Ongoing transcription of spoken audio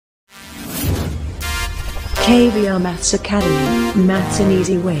KVR Maths Academy, Maths an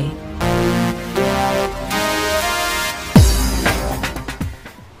Easy Way.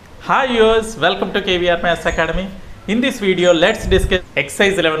 Hi viewers, welcome to KVR Maths Academy. In this video, let's discuss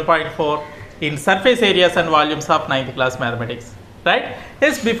exercise 11.4 in surface areas and volumes of 9th class mathematics. Right?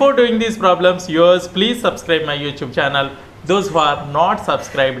 Yes, before doing these problems, viewers, please subscribe my YouTube channel. Those who are not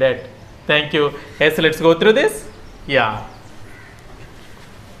subscribed yet. Thank you. Yes, let's go through this. Yeah.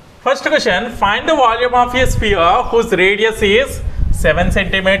 First question, find the volume of a sphere whose radius is 7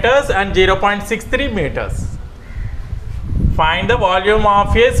 centimeters and 0.63 meters. Find the volume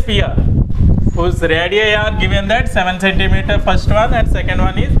of a sphere whose radii are given that 7 centimeter first one and second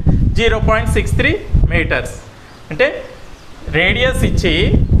one is 0.63 meters. అంటే radius ఇచ్చి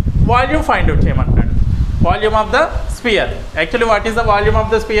volume find out చేయమంటాడు. Volume of the sphere. Actually what is the volume of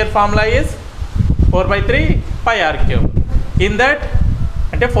the sphere formula is 4/3 pi r cube. In that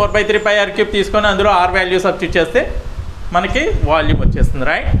అంటే 4/3 pi r cube తీసుకొని అందులో r value substitute చేస్తే మనకి volume వచ్చేస్తుంది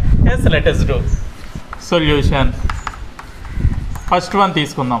right. Yes let us do solution. First one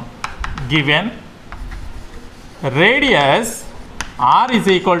తీసుకుందాం. Given radius r is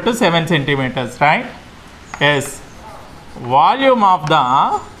equal to 7 centimeters right. Yes, volume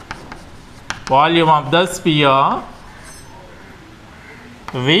of the sphere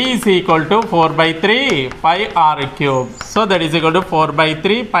V is equal to 4/3 pi r cube. So that is equal to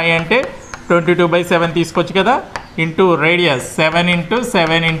 4/3 pi అంటే 22/7 తీసుకోవచ్చు కదా into radius 7 into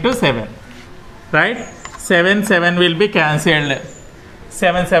 7 into 7 right. 7 will be cancelled.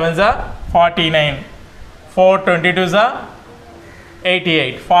 7 7s are 49. 4 22s are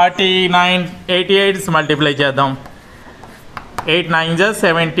 88. 49 88 multiply చేద్దాం. 8 9s are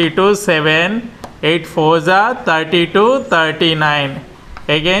 72. 7 8 4s are 32 39.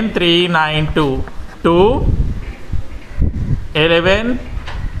 Again 3 9 2 2 11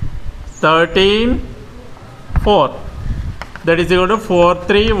 13 4 that is equal to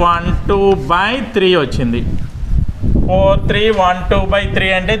 4312/3 వచ్చింది. 4312/3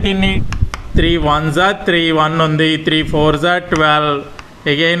 అంటే దీన్ని 3 1s are 3 1 ఉంది, 3 4s are 12,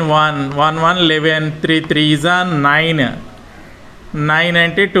 again 1 1 1 11, 3 3s are 9 9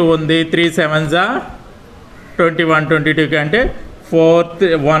 అంటే 2 ఉంది, 3 7s are 21 22 అంటే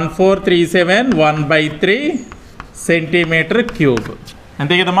 1437 1/3 centimetre cube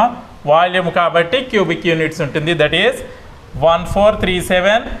అంతే కదమ్మా. వాల్యూమ్ కాబట్టి క్యూబిక్ యూనిట్స్ ఉంటుంది. That is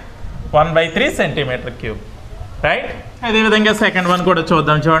 1437 1/3 centimetre cube right. అదేవిధంగా సెకండ్ వన్ కూడా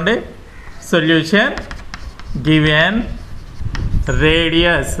చూద్దాం. చూడండి solution. Given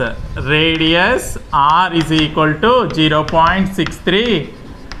radius r is equal to 0.63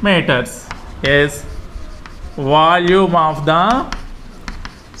 meters. Yes, volume of the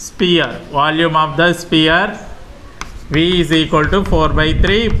sphere V is equal to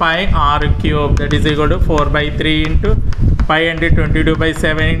 4/3 pi r cube. That is equal to 4/3 into pi and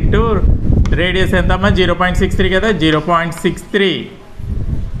 22/7 into radius ఎంతమ్మా 0.63 కదా 0.63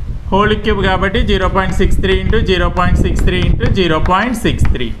 whole cube కాబట్టి 0.63 into 0.63 into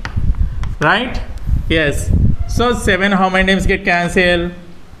 0.63 right. Yes, so 7 how many times get cancelled?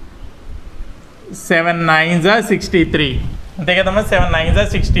 7 9s are 63 అంతే కదమ్మా. 7 9s are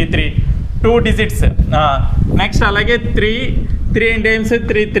 63 2 digits. Next అలాగే 3 times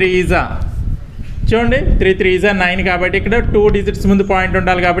 3 3s చూడండి 3 3s 9 కాబట్టి ఇక్కడ 2 digits ముందు పాయింట్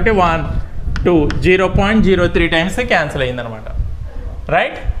ఉండాలి కాబట్టి 1 2 0.03 టైమ్స్ క్యాన్సిల్ అయిందనమాట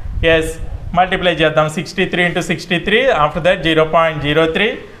రైట్. ఎస్ మల్టిప్లై చేద్దాం. 63 into 63 ఆఫ్టర్ దట్ 0.03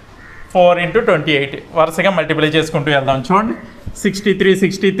 4 into 28 వరుసగా మల్టిప్లై చేసుకుంటూ వెళ్దాం. చూడండి 63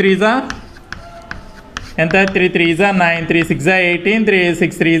 63s ఎంత 3 3s 9 3 6 18 3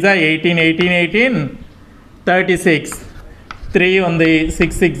 6 3s 18 18 18 36 3 ఉంది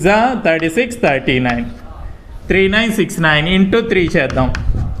 6 6 36 39 3969 into 3 చేద్దాం.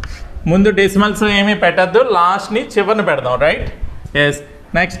 ముందు డెసిమల్స్ ఏమీ పెట్టద్దు, లాస్ట్ని చివరిని పెడదాం right. Yes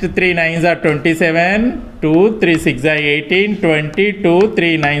next 3 9s 27 2 3 6 18 20 2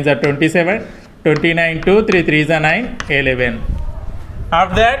 3 9s 27 29 2 3 3s 9 11.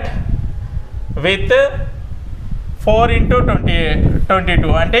 After that with 4 into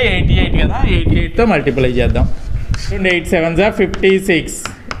 22 అంటే 88 కదా 88తో మల్టిప్లై చేద్దాం. 8 7s 56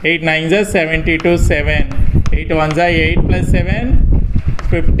 8 9s 72 7 8 1s 8 plus 7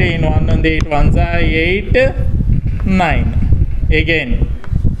 15 1 ఉంది 8 1s 8 9 again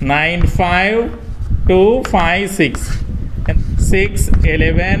 9 5 2 5 6 6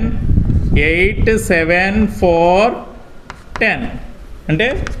 11 8 7 4 10 అంటే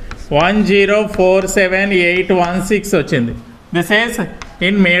 1047816 వచ్చింది. This is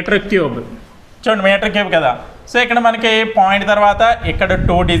in metre cube. చూడండి మీటర్ క్యూబ్ కదా. సో ఇక్కడ మనకి పాయింట్ తర్వాత ఇక్కడ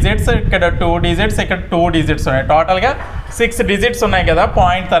 2 డిజిట్స్, ఇక్కడ 2 డిజిట్స్, ఇక్కడ 2 డిజిట్స్ ఉన్నాయి. టోటల్గా 6 డిజిట్స్ ఉన్నాయి కదా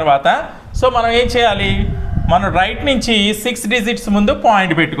పాయింట్ తర్వాత. సో మనం ఏం చేయాలి, మనం రైట్ నుంచి 6 డిజిట్స్ ముందు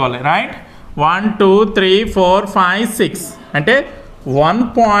పాయింట్ పెట్టుకోవాలి. రైట్ 1 2 3 4 5 6 అంటే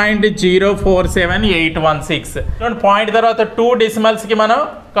 1.047816. పాయింట్ తర్వాత 2 డెసిమల్స్కి మనం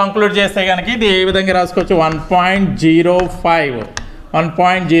కంక్లూడ్ చేస్తే కనుక ఇది ఏ విధంగా రాసుకోవచ్చు,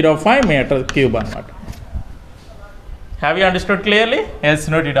 1.05 మీటర్ క్యూబ్ అనమాట. Have you understood clearly? Yes,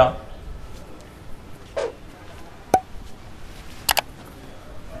 note it down.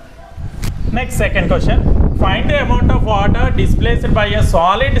 Next, second question. Find the amount of water displaced by a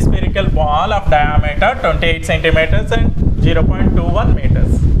solid spherical ball of diameter 28 centimeters and 0.21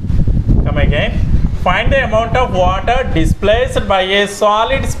 meters. Come again. Find the amount of water displaced by a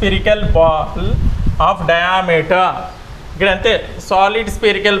solid spherical ball of diameter. ఇక్కడ అంతే, solid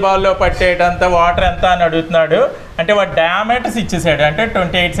spherical బాల్లో పట్టేటంత water ఎంత అని అడుగుతున్నాడు. అంటే వాడు diameters ఇచ్చేసాడు, అంటే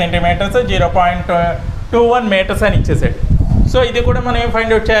 28 centimetres 0.21 metres అని ఇచ్చేసాడు. సో ఇది కూడా మనం ఏం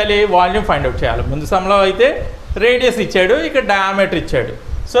ఫైండ్ అవుట్ చేయాలి, వాల్యూమ్ ఫైండ్ అవుట్ చేయాలి. ముందు సమ్లో అయితే రేడియస్ ఇచ్చాడు, ఇక్కడ డయామీటర్ ఇచ్చాడు.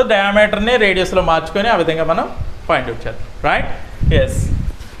 సో డయామీటర్ని రేడియస్లో మార్చుకొని ఆ విధంగా మనం ఫైండ్ అవుట్ చేద్దాం. Right? Yes.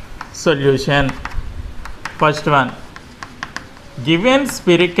 Solution. First one, given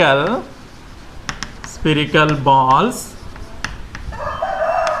spherical balls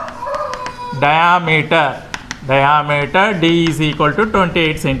diameter d is equal to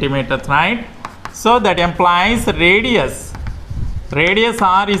 28 centimeters, right? So that implies radius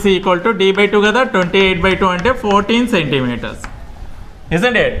r is equal to d by 2 కదా, 28 by 2 అంటే 14 centimeters,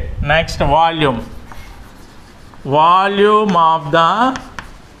 isn't it? Next, volume of the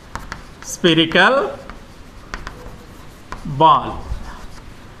spherical ball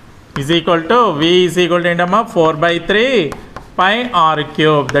is equal to V is equal to 4 by 3 pi r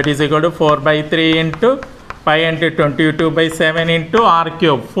cube, that is equal to 4 by 3 into pi into 22 by 7 into r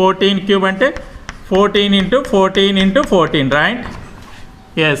cube. 14 cube అంటే 14 into 14 into 14, right?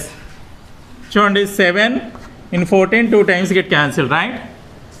 Yes. చూడండి 7 in 14 2 times get cancelled, right?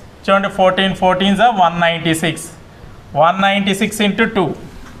 చూడండి 14 14s are 196. 196 into 2.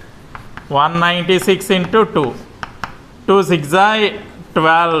 196 into 2. 2 6 are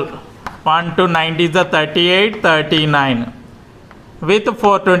 12. 1 to 90 is 38, 39. With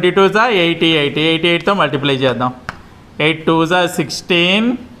 4 22s are 88. 88 తో multiply చేద్దాం. 8 2s are 16.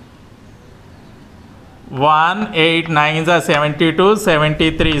 1 8 9s are 72,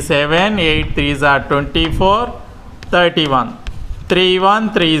 73 7, 8 3s are 24, 31. 3 1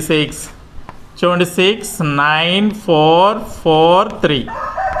 3 6. చూడండి 6 9 4 4 3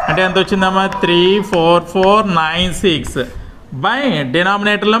 అంటే ఎంత వచ్చిందమ్మా, 3 4 4 9 6 by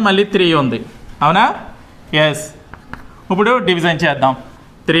డినామినేటర్లో మళ్ళీ 3 ఉంది, అవునా? ఎస్. ఇప్పుడు డివిజన్ చేద్దాం.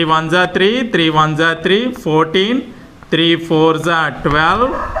 3 1s are 3, 3 1s are 3, 14, 3 4s are 12,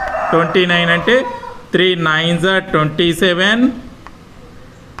 29 అంటే 3 9s are 27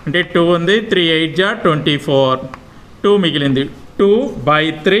 అంటే 2 ఉంది, 3 8s are 24, 2 మిగిలింది, 2 by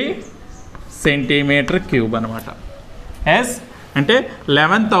 3 సెంటీమీటర్ క్యూబ్ అనమాట. ఎస్ అంటే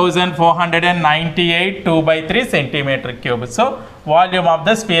 11,498 2 by 3 centimeter cube. So volume of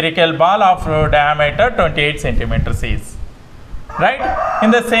the spherical ball of diameter 28 centimeters is. Right? In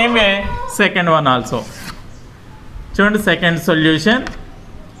the same way, second one also. చూడండి second solution.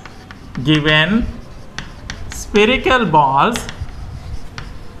 Given spherical balls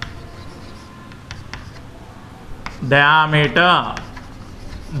diameter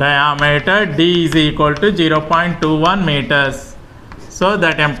d is equal to 0.21 meters. So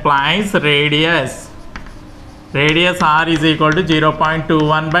that implies radius r is equal to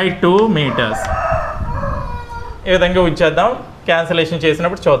 0.21 by 2 meters. ఈ విధంగా ఉంచేద్దాం, cancellation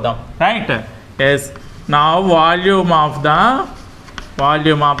చేసినప్పుడు చూద్దాం. Right? Yes. Now volume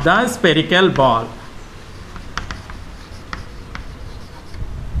of the spherical ball,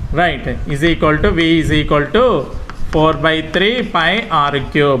 right, is equal to V is equal to 4 by 3 pi r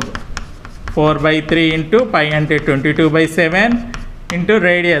cube. 4 by 3 into pi అంటే 22 by 7 into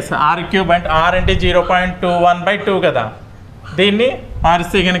radius r cube అంటే r అంటే 0.21 by 2 కదా. దీన్ని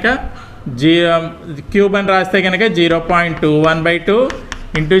మారిస్తే కనుక cube అని రాస్తే కనుక 0.21 by 2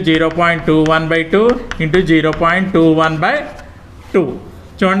 into 0.21 by 2 into 0.21 by 2.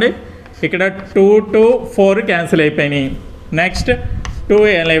 చూడండి ఇక్కడ 2 2 4 క్యాన్సిల్ అయిపోయినాయి. Next 2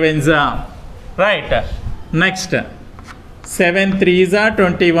 11s, right. Next 7 3s are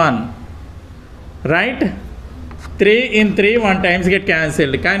 21, right. 3 in 3 1 times get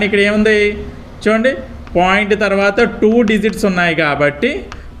cancelled. కానీ ఇక్కడ ఏముంది చూడండి, పాయింట్ తర్వాత 2 డిజిట్స్ ఉన్నాయి కాబట్టి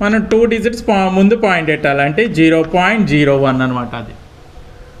మనం 2 డిజిట్స్ ముందు పాయింట్ పెట్టాలి, అంటే 0.01 అనమాట అది.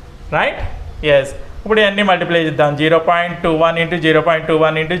 రైట్? ఎస్. ఇప్పుడు ఇవన్నీ మల్టిప్లై చేద్దాం. 0.21 into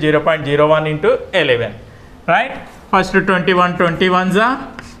 0.21 into 0.01 into 11, right. First 21 21 జా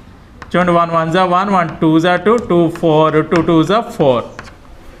చూడండి, 1 1 జా 1, 1 2 జా 2, 2 4, 2 2 జా 4,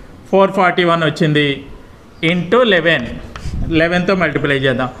 441 వచ్చింది ఇంటూ 11తో మల్టిప్లై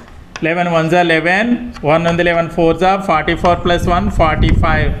చేద్దాం. 11 1 జా 11, 1 ఉంది 11 4 జా 44 ప్లస్ 1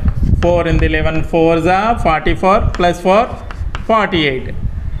 45, 4 ఉంది 11 4 జా 44 ప్లస్ 4 48,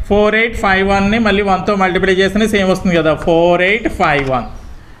 4851ని మళ్ళీ 1తో మల్టిప్లై చేస్తేనే సేమ్ వస్తుంది కదా, 4851.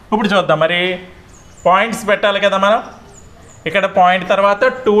 ఇప్పుడు చూద్దాం మరి పాయింట్స్ పెట్టాలి కదా మనం. ఇక్కడ పాయింట్ తర్వాత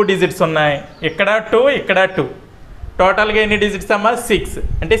 2 డిజిట్స్ ఉన్నాయి, ఇక్కడ 2 ఇక్కడ 2, టోటల్గా ఎన్ని డిజిట్స్ అమ్మా 6.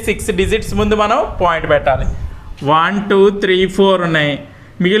 అంటే 6 డిజిట్స్ ముందు మనం పాయింట్ పెట్టాలి. 1 2 3 4 ఉన్నాయి,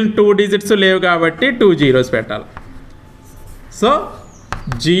 మిగిలిన 2 డిజిట్స్ లేవు కాబట్టి 2 జీరోస్ పెట్టాలి. సో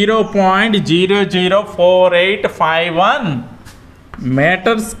 0.004851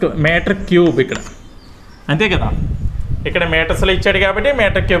 మీటర్ క్యూబ్ ఇక్కడ, అంతే కదా. ఇక్కడ మీటర్స్లో ఇచ్చాడు కాబట్టి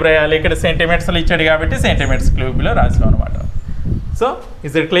మీటర్ క్యూబ్ రాయాలి, ఇక్కడ సెంటీమీటర్స్లో ఇచ్చాడు కాబట్టి సెంటీమీటర్స్ క్యూబ్లో రాసాం అనమాట. So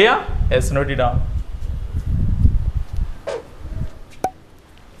is it clear? Yes, note it down.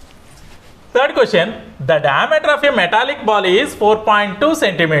 Third question, the diameter of a metallic ball is 4.2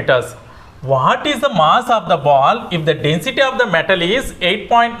 centimeters. What is the mass of the ball if the density of the metal is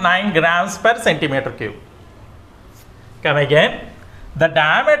 8.9 grams per centimeter cube? Come again. The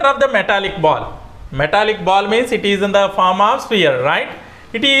diameter of the metallic ball. Metallic ball means it is in the form of sphere, right?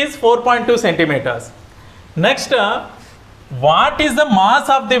 It is 4.2 centimeters. Next, what is the mass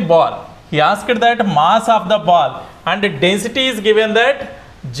of the ball? He asked that mass of the ball and the density is given that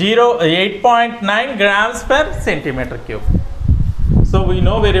 8.9 grams per centimeter cube. So we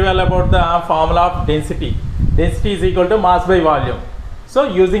know very well about the formula of density. Density is equal to mass by volume. So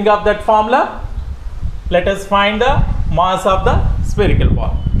using of that formula, let us find the mass of the spherical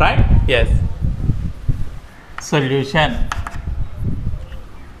ball, right? Yes. Solution.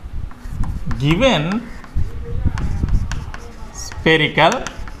 Given spherical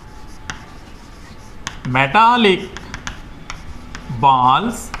metallic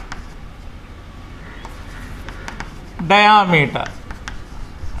balls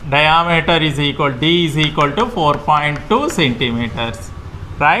diameter is equal, D is equal to 4.2 centimeters,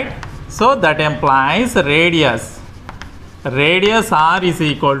 right? So that implies radius R is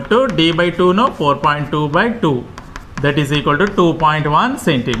equal to D by 2, no, 4.2 by 2, that is equal to 2.1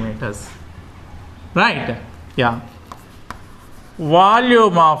 centimeters, right? Yeah.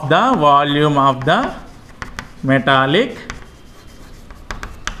 Volume of the metallic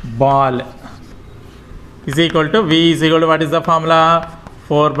ball is equal to V is equal to, what is the formula?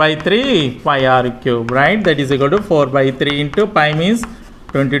 4 by 3 pi r cube, right? That is equal to 4 by 3 into pi means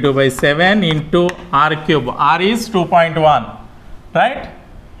 22 by 7 into r cube. R is 2.1, right?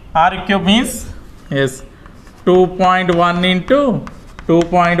 R cube means, yes, 2.1 into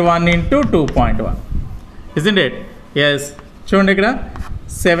 2.1 into 2.1, isn't it? Yes. చూడండి ఇక్కడ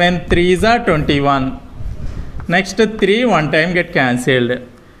 7 3s are 21. Next 3 1 time get cancelled.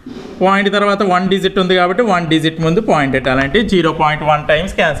 Point తర్వాత 1 digit ఉంది కాబట్టి 1 digit ముందు point పెట్టాలంటే 0.1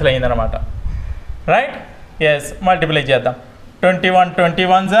 times cancel అయిందనమాట, right? Yes, multiply చేద్దాం. 21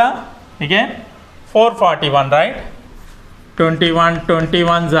 21s are again 441, right? 21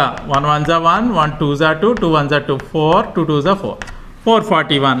 21s are 1 1s are 1, 1 2s are 2, 2 1s are 2, 4 2 2s are 4,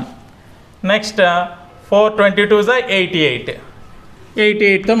 441. Next 4 22s are 88.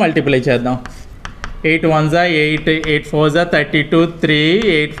 88తో multiply చేద్దాం. 8 1s are 8, 8 4s are 32, 3,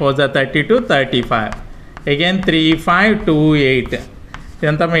 8 4s are 32, 35. Again 3 5 2 8.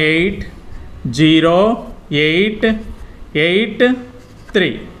 ఎంత 8 0 8 8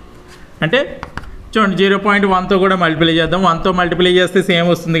 3. అంటే చూడండి 0.1తో కూడా multiply చేద్దాం. 1తో multiply చేస్తే same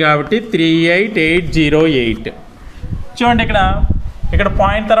వస్తుంది కాబట్టి 38808. చూడండి ఇక్కడ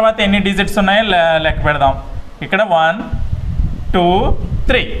పాయింట్ తర్వాత ఎన్ని డిజిట్స్ ఉన్నాయో లెక్క పెడదాం. ఇక్కడ 1 2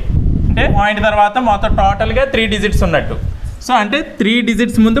 3, అంటే పాయింట్ తర్వాత మొత్తం టోటల్గా 3 డిజిట్స్ ఉన్నట్టు. సో అంటే 3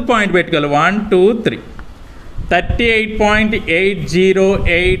 డిజిట్స్ ముందు పాయింట్ పెట్టుకోవాలి. 1 2 3,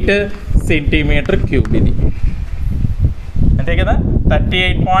 38.808 సెంటీమీటర్ క్యూబ్ ఇది, అంతే కదా.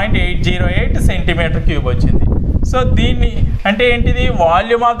 38.808 సెంటీమీటర్ క్యూబ్ వచ్చింది. సో దీన్ని అంటే ఏంటిది?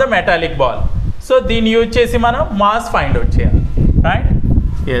 Volume of the metallic ball. So దీన్ని యూజ్ చేసి మనం మాస్ ఫైండ్ అవుట్ చేయాలి, right?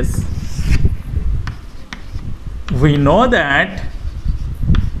 Yes, we know that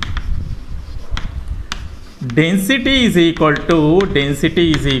density is equal to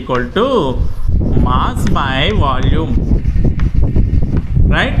mass by volume,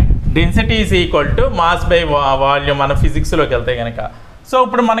 right? Density is equal to mass by volume మన ఫిజిక్స్లోకి వెళ్తే కనుక. సో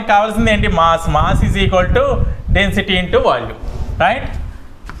ఇప్పుడు మనకు కావాల్సింది ఏంటి? Mass is equal to density into volume, right?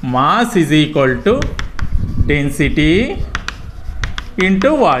 mass is equal to density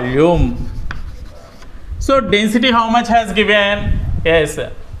into volume. So density how much has given? Yes,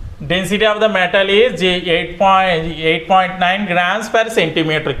 density of the metal is 8.9 grams per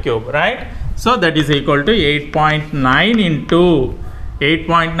centimeter cube, right? So that is equal to 8.9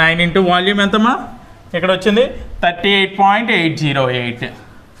 into volume ఎంతమా ఇక్కడ వచ్చింది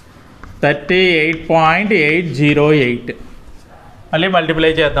 38.808 మళ్ళీ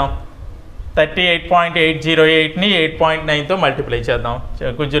multiply చేద్దాం 38.808ని 8.9తో multiply చేద్దాం.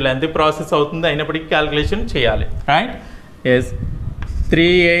 కొంచెం length process అవుతుంది, అయినప్పటికీ calculation చేయాలి, right? Yes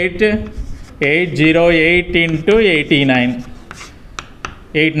 3808 into 89,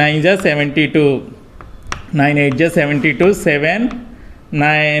 8 9 is 72, 9 8 is 72, 7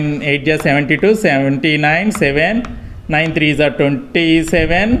 9 8 is 72, 79, 7 9 3 is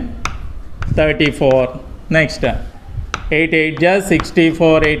 27, 34. Next 8 8 is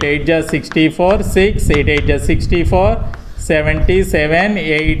 64, 8 8 is 64, 6 8 8 is 64, 77,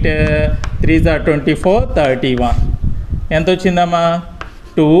 8 3 is 24, 31. ఎంత వచ్చిందమ్మా?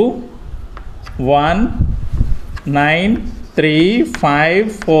 2 1 9 3 5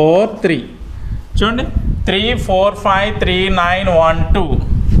 4 3. చూడండి 3 4 5 3 9 1 2,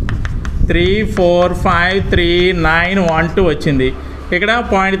 3 4 5 3 9 1 2 వచ్చింది. ఇక్కడ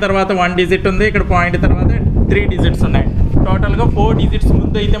పాయింట్ తర్వాత 1 డిజిట్ ఉంది, ఇక్కడ పాయింట్ తర్వాత 3 డిజిట్స్ ఉన్నాయి. టోటల్గా 4 డిజిట్స్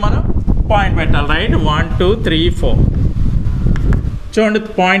ముందు అయితే మనం పాయింట్ పెట్టాలి, రైట్? 1 2 3 4. చూడండి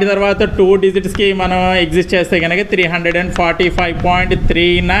పాయింట్ తర్వాత 2 డిజిట్స్కి మనం ఎగ్జిస్ట్ చేస్తే కనుక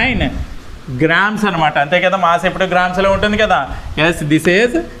 345.39 గ్రామ్స్ అనమాట, అంతే కదా? మాస్ ఎప్పుడు గ్రామ్స్లో ఉంటుంది కదా. Yes, this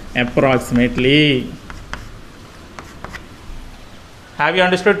is approximately. Have you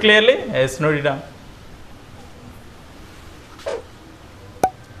understood clearly? Yes, note it down.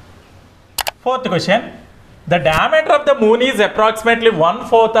 Fourth question. The diameter of the moon is approximately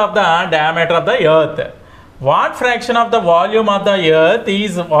 1/4 of the diameter of the earth. What fraction of the volume of the earth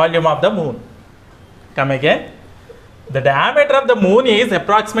is volume of the moon? Come again. The diameter of the moon is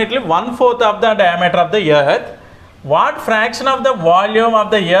approximately 1/4 of the diameter of the earth. What fraction of the volume of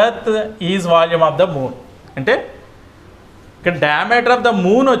the earth is volume of the moon? అంటే ఇక్కడ diameter of the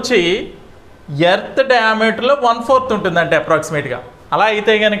moon వచ్చి earth డయామీటర్లో 1/4 ఉంటుందంటే అప్రాక్సిమేట్గా. అలా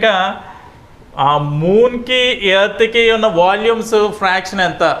అయితే కనుక ఆ మూన్కి ఎర్త్కి ఉన్న వాల్యూమ్స్ ఫ్రాక్షన్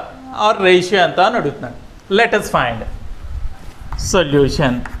ఎంత ఆర్ రేషియో ఎంత అని అడుగుతున్నాను. Let us find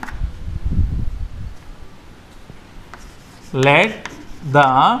solution. Let the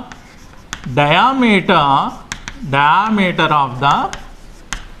diameter of the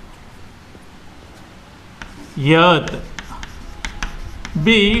earth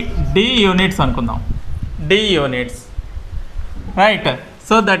be d units అనుకుందాం. d units, right?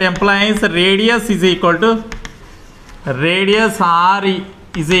 So that implies radius is equal to radius r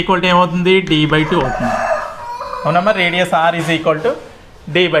is equal to ఏమవుతుంది? d/2 అవుతుంది, అవునమ్మా? Radius r is equal to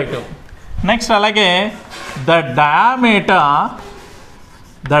d/2. Next అలాగే the diameter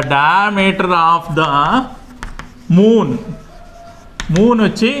of the moon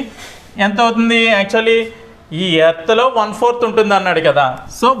వచ్చి ఎంత అవుతుంది? Actually ఈ ఎర్త్లో 1/4 ఉంటుంది అన్నాడు కదా.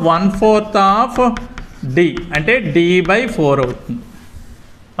 సో 1/4 ఆఫ్ d అంటే d/4 అవుతుంది,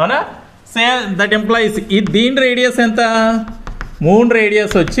 అవునా? సే దట్ ఎంప్లాయిస్ దీని రేడియస్ ఎంత? మూన్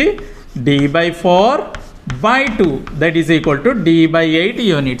రేడియస్ వచ్చి d/4/2 that is equal to d/8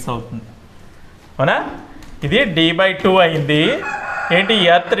 units అవుతుంది, అవునా? ఇది d/2 అయింది. ఏంటి?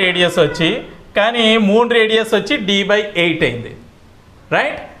 ఎర్త్ రేడియస్ వచ్చి, కానీ మూన్ రేడియస్ వచ్చి d/8 అయింది,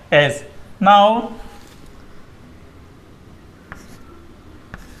 right? Yes. Now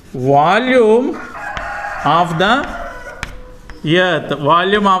volume of the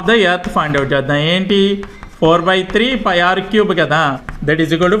earth find out చేద్దాం. ఏంటి? 4/3 π r³ కదా. That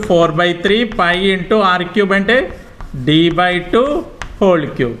is equal to 4/3 π into r³ అంటే d/2 whole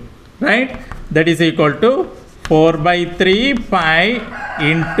cube, right? That is equal to 4/3 π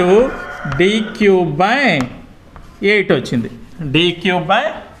into d³/8 వచ్చింది.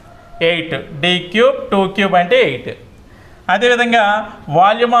 d³/8, d³ 2³ అంటే 8. అదేవిధంగా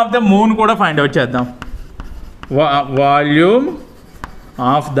volume of the moon కూడా find out చేద్దాం. Volume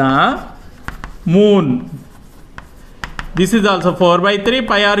of the moon, this is also 4/3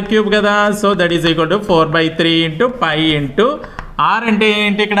 π r³ కదా. So that is equal to 4/3 into π into r అంటే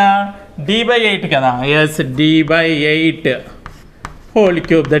ఏంటి? ఇక్కడ d/8 కదా. Yes, d/8 whole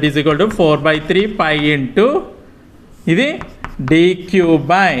cube that is equal to 4/3 π into ఇది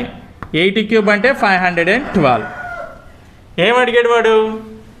d³/8³ అంటే 512. ఏమడిగాడు వాడు?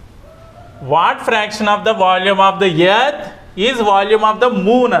 What fraction of the volume of the earth is volume of the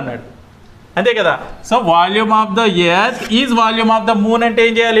moon అన్నాడు. అంతే కదా. So volume of the earth is volume of the moon అంటే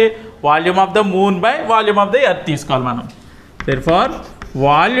ఏం చేయాలి, volume of the moon by volume of the earth తీసుకోవాలి మనం. Therefore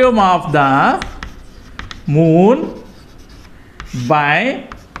volume of the moon by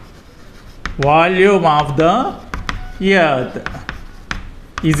volume of the earth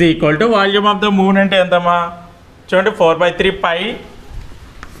is equal to volume of the moon అంటే ఎంతమ్మా చూడండి 4/3 పై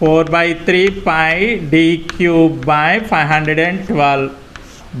 4/3 పై d cube by 512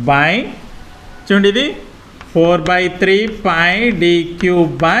 by చూడండి ఇది 4/3 పై d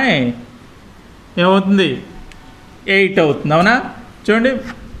క్యూబ్ బై ఏమవుతుంది 8 అవుతుంది అవునా. చూడండి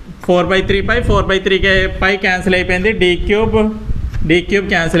 4/3 పై 4/3 పై క్యాన్సిల్ అయిపోయింది, d క్యూబ్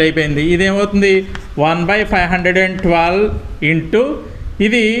క్యాన్సిల్ అయిపోయింది. ఇదేమవుతుంది 1/512 ఇంటూ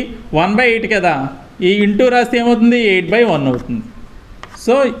ఇది 1/8 కదా, ఈ ఇంటూ రాస్తే ఏమవుతుంది 8/1 అవుతుంది.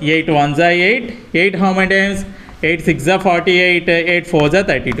 So 8 1s are 8, 8 how many times, 8 6s are 48, 8 4s are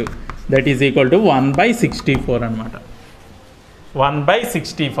 32, that is equal to 1/64 అనమాట,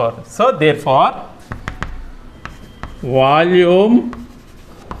 1/64. So therefore volume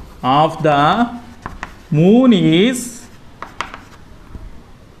of the moon is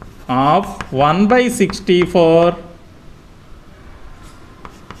of 1/64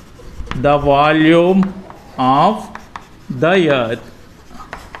 the volume of the earth.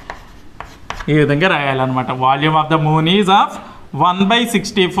 ఈ విధంగా రాయాలన్నమాట. Volume of the moon is of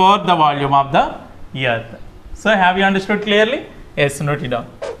 1/64 the volume of the earth. So have you understood clearly? Yes, note it down.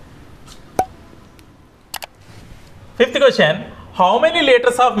 Fifth question, how many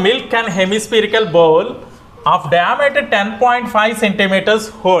litres of milk can హెమిస్పిరికల్ bowl of diameter 10.5 centimeters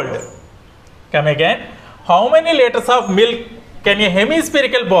hold? Come again. How many liters of milk can a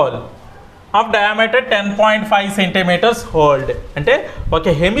hemispherical bowl of diameter 10.5 centimeters hold? అంటే ఒక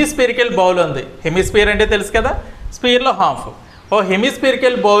హెమిస్పిరికల్ bowl ఉంది. Hemisphere అంటే తెలుసు కదా, స్పియర్లో half. ఓ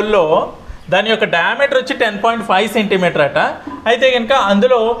హెమిస్పిరికల్ బౌల్లో దాని యొక్క diameter వచ్చి 10.5 సెంటీమీటర్ అట. అయితే కనుక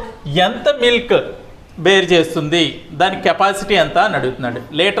అందులో ఎంత మిల్క్ బేర్ చేస్తుంది, దాని కెపాసిటీ ఎంత అని అడుగుతున్నాడు.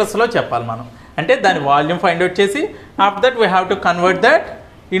 లీటర్స్లో చెప్పాలి మనం, అంటే దాని వాల్యూమ్ ఫైండ్ అవుట్ చేసి after that we have to convert that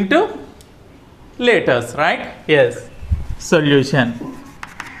into litres, right? Yes. Solution,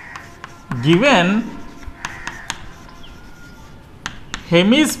 given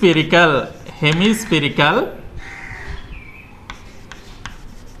hemispherical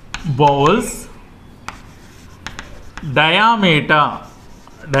bowls diameter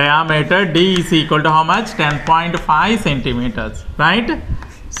d is equal to how much, 10.5 centimeters, right?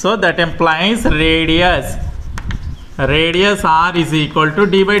 So that implies radius r is equal to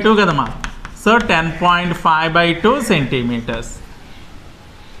d/2 kadama. So 10.5/2 centimeters.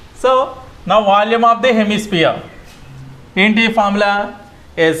 So now volume of the hemisphere ఏంటి formula?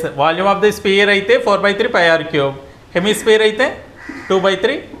 Yes, volume of the spear అయితే 4/3 pi r cube, hemisphere అయితే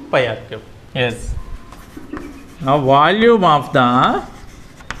 2/3 pi r cube. Yes, now volume of the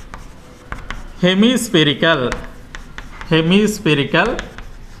hemispherical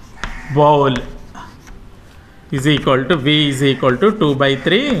bowl is equal to V is equal to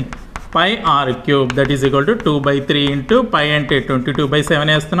 2/3 pi r cube, that is equal to 2/3 into pi అంటే 22/7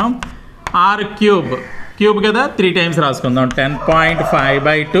 వేస్తున్నాం, r cube కదా 3 times రాసుకుందాం.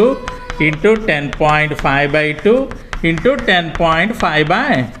 10.5/2 into 10.5/2 into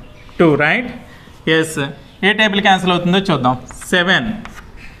 10.5/2, right? Yes. ఏ table cancel అవుతుందో చూద్దాం. 7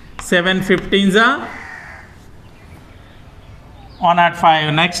 15s 105,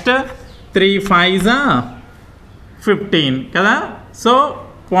 next 3 5s 15 కదా. So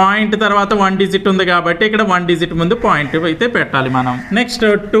point తర్వాత 1 digit ఉంది కాబట్టి ఇక్కడ 1 డిజిట్ ముందు పాయింట్ అయితే పెట్టాలి మనం. నెక్స్ట్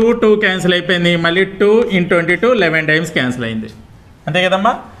 2 క్యాన్సిల్ అయిపోయింది, మళ్ళీ 2 × 22 11 times క్యాన్సిల్ అయింది, అంతే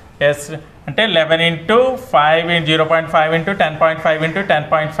కదమ్మా? ఎస్, అంటే 11 × 5 0.5 × 10.5 ×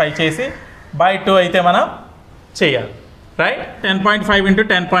 10.5 చేసి బై 2 అయితే మనం చేయాలి, రైట్? 10.5 ×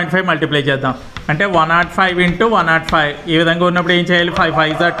 10.5 మల్టిప్లై చేద్దాం, అంటే 105 × 105. ఈ విధంగా ఉన్నప్పుడు ఏం చేయాలి? 5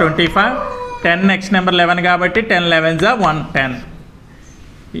 5s are 25, 10 నెక్స్ట్ నెంబర్ 11 కాబట్టి 10 11s are 110.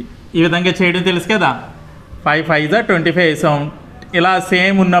 ఈ విధంగా చేయడం తెలుసు కదా. 5 5s are 25 వేసాం. ఇలా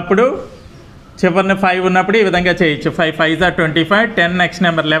సేమ్ ఉన్నప్పుడు చివరిని 5 ఉన్నప్పుడు ఈ విధంగా చేయొచ్చు. 5 5s are 25, 10 నెక్స్ట్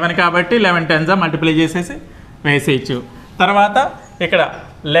నెంబర్ 11 కాబట్టి 11 10s మల్టిప్లై చేసేసి వేసేయచ్చు. తర్వాత ఇక్కడ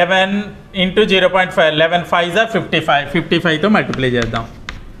 11 × 0.5, 11 5s are 55, 55తో మల్టిప్లై చేద్దాం.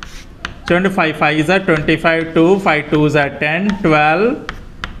 చూడండి 5 5s are 25, 2 5 2s are 10, 12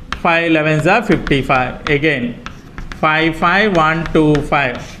 5 11s are 55, again 5 5 1 2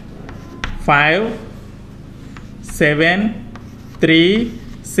 5 5 7 3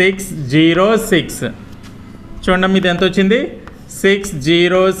 6 0 6. చూడండి ఇది ఎంత వచ్చింది?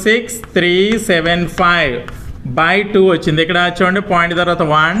 606 375/2 వచ్చింది. ఇక్కడ చూడండి పాయింట్ తర్వాత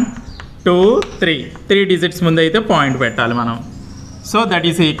 1 2 3 3 డిజిట్స్ ముందు అయితే పాయింట్ పెట్టాలి మనం. So that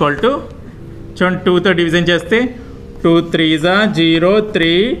is equal to చూడండి 2తో డివిజన్ చేస్తే 2 3s 0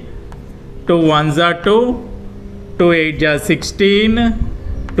 3 2 1s 2 2 8s 16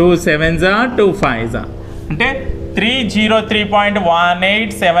 2 7s 2 5s అంటే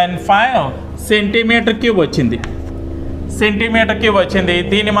 303.1875 సెంటీమీటర్ క్యూబ్ వచ్చింది. సెంటీమీటర్ క్యూబ్ వచ్చింది.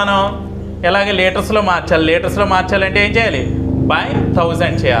 దీన్ని మనం ఎలాగే లీటర్స్లో మార్చాలి. లీటర్స్లో మార్చాలంటే ఏం చేయాలి? బై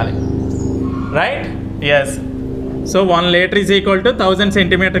 1000 చేయాలి. Right? Yes. So 1 litre is equal to 1000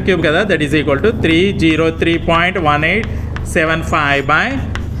 centimetre cube కదా, that is equal to 303.1875 by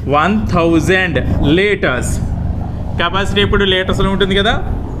 1000 litres. Capacity ఇప్పుడు లీటర్స్లో ఉంటుంది కదా.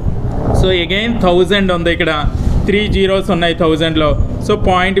 సో అగైన్ 1000 ఉంది, ఇక్కడ 3 zeros ఉన్నాయి 1000లో. So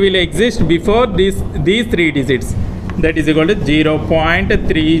point will exist before these 3 digits. That is equal to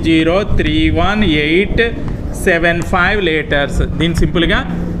 0.3031875 litres. దీన్ని సింపుల్గా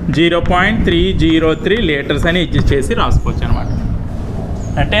 0.303 litres అని అడ్జస్ట్ చేసి రాసుకోవచ్చు అనమాట.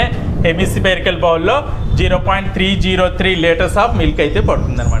 అంటే హెమిస్ఫెరికల్ బౌల్లో 0.303 లీటర్స్ ఆఫ్ మిల్క్ అయితే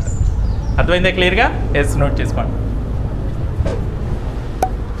పడుతుంది అనమాట. అర్థమైందా క్లియర్గా? ఎస్, నోట్ చేసుకోండి.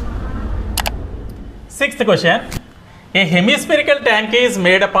 6th question. A hemispherical tank is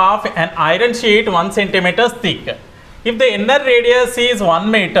made up of an iron sheet 1 centimeter thick. If the inner radius is 1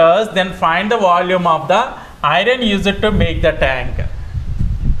 meter, then find the volume of the iron used to make the tank.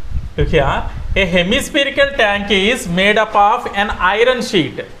 Look here. A hemispherical tank is made up of an iron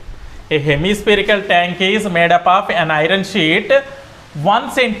sheet. A hemispherical tank is made up of an iron sheet 1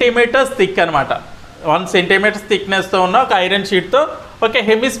 centimeter thick అనమాట. 1 centimeter థిక్నెస్తో ఉన్న ఒక iron షీట్తో ఒక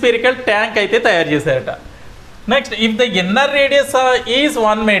hemispherical tank అయితే తయారు చేశారట. Next, if the inner radius is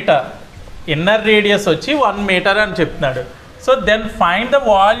 1 metre, inner radius వచ్చి 1 metre అని చెప్తున్నాడు. So then find the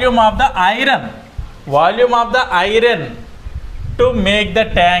volume of the iron, volume of the iron to make the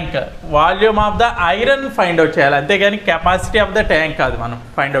tank. Volume of the iron find out చేయాలి, అంతేగాని capacity of the tank కాదు మనం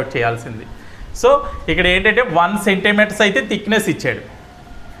find out చేయాల్సింది. So ఇక్కడ ఏంటంటే 1 సెంటీమీటర్స్ అయితే థిక్నెస్ ఇచ్చాడు.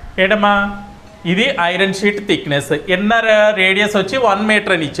 ఏంటమ్మా, ఇది iron sheet thickness. Inner radius వచ్చి 1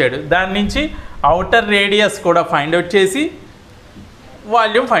 మీటర్ అని ఇచ్చాడు. దాని నుంచి అవుటర్ రేడియస్ కూడా ఫైండ్ అవుట్ చేసి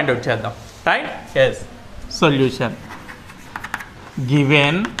వాల్యూమ్ ఫైండ్ అవుట్ చేద్దాం. Right? Yes. Solution.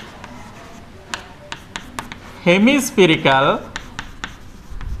 Given hemispherical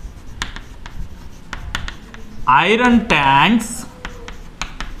iron tanks,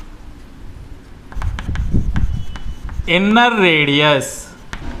 inner radius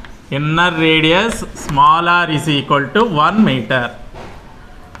small r is equal to 1 meter.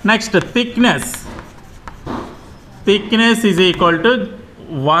 Next, thickness is equal to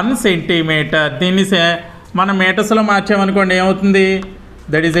 1 centimeter. దీన్ని మనం మీటర్స్లో మార్చామనుకోండి ఏమవుతుంది?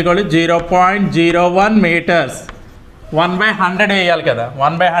 That is equal to 0.01 meters. 1/100 వేయాలి కదా,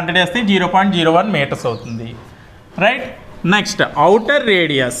 1/100 వేస్తే 0.01 meters అవుతుంది. Right? Next, outer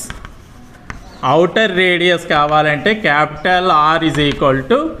radius కావాలంటే capital are is equal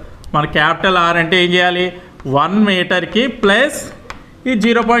to, మన capital are అంటే ఏం చేయాలి? 1 మీటర్కి ప్లస్ ఈ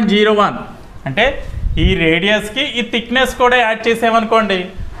 0.01 అంటే ఈ రేడియస్కి ఈ థిక్నెస్ కూడా యాడ్ చేసామనుకోండి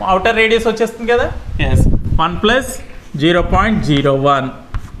అవుటర్ రేడియస్ వచ్చేస్తుంది కదా. Yes, 1 plus 0.01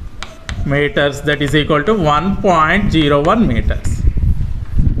 meters, that is equal to 1.01 meters.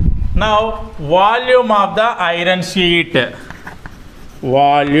 Now volume of the iron sheet,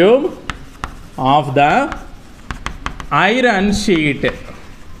 volume of the iron sheet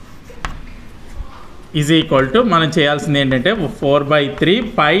is equal to, మనం చేయాల్సింది ఏంటంటే 4/3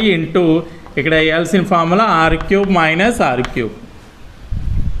 పై ఇంటూ ఇక్కడ వేయాల్సిన formula r³ minus r³,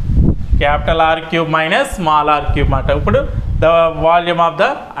 capital R³ minus small r³ మాట. ఇప్పుడు the volume of the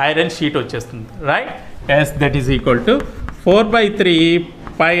iron sheet వచ్చేస్తుంది. Right? Yes, that is equal to 4/3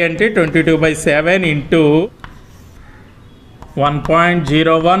 పై అంటే 22/7 into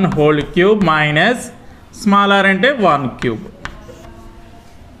 1.01 whole cube minus small r అంటే 1³.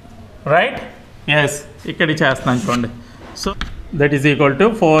 రైట్? ఎస్, ఇక్కడ చేస్తున్నాను చూడండి. So that is equal to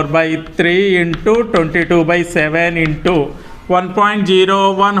 4/3 into 22/7 into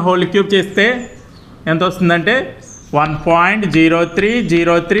 1.01 whole cube చేస్తే ఎంత వస్తుందంటే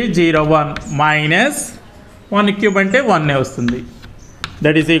 1.030301 మైనస్ 1³ అంటే 1 వస్తుంది.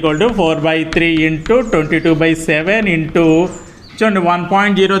 That is equal to 4/3 into 22/7 into చూడండి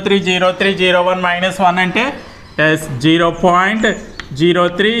 1.030301 మైనస్ 1 అంటే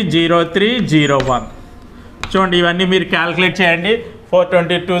 0.030301. చూడండి ఇవన్నీ మీరు క్యాల్కులేట్ చేయండి.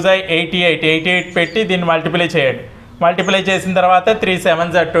 422 88 పెట్టి దీన్ని మల్టిప్లై చేయండి. మల్టిప్లై చేసిన తర్వాత 3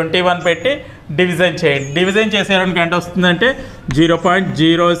 7s 21 పెట్టి డివిజన్ చేయండి. డివిజన్ చేసేయడానికి ఎంత వస్తుందంటే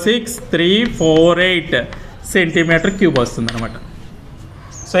 0.06348 సెంటీమీటర్ క్యూబ్ వస్తుంది అనమాట.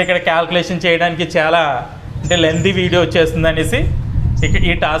 సో ఇక్కడ క్యాల్కులేషన్ చేయడానికి చాలా అంటే లెంతీ వీడియో వచ్చేస్తుంది అనేసి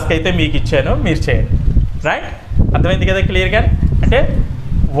ఈ టాస్క్ అయితే మీకు ఇచ్చాను, మీరు చేయండి. రైట్, అర్థమైంది కదా క్లియర్గా? అంటే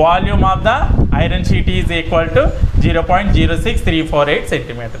volume of the iron sheet is equal to 0.06348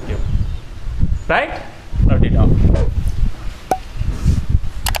 centimetre cube. Right, note it down.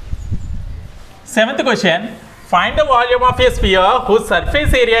 7th question. Find the volume of a sphere whose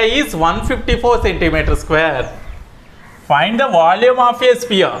surface area is 154 centimeter square. Find the volume of a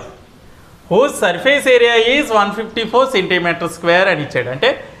sphere whose surface area is 154 centimeter square అని ఇచ్చాడు. అంటే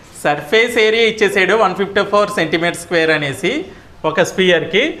surface area ఇచ్చేసాడు 154 centimetre square అనేసి ఒక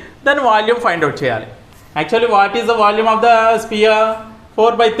స్పియర్కి, దాని volume find out చేయాలి. Actually what is the volume of the spear?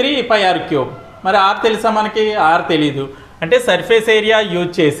 4/3 πr³. మరి are తెలుసా మనకి? ఆర్ తెలీదు. అంటే సర్ఫేస్ ఏరియా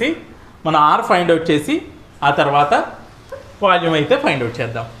యూజ్ చేసి మనం ఆర్ ఫైండ్ అవుట్ చేసి ఆ తర్వాత వాల్యూమ్ అయితే ఫైండ్ అవుట్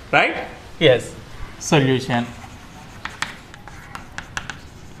చేద్దాం. Right, yes. Solution.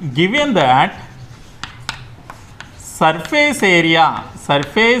 Given that surface area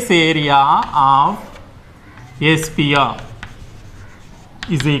of a sphere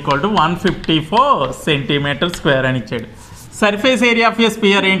is equal to 154 centimeter square అని ఇచ్చాడు. Surface area of A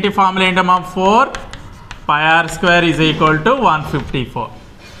spear ఏంటి? ఫార్ములా ఏంటమ్మా? 4 πr² is equal to 154.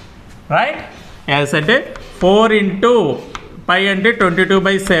 Right, yes. అంటే 4 ఇంటూ పై అంటే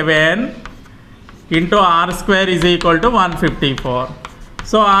 22/7 into r² is equal to 154.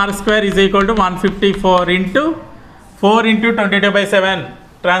 So r² is equal to 154 into 4 into 22/7.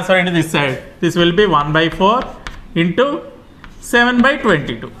 Transfer into this side. This will be 1/4 into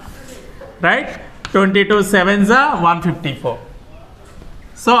 7/22. Right? 22 7s are 154.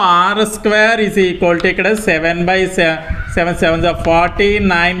 So r² is equal to ikkada 7/7 7s are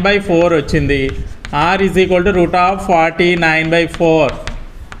 49/4 వచ్చింది. R is equal to root of 49/4.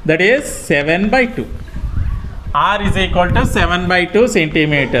 That is 7/2. R is equal to 7/2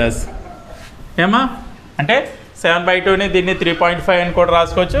 centimetres. ఏమా అంటే 7/2ని దీన్ని 3.5 అని కూడా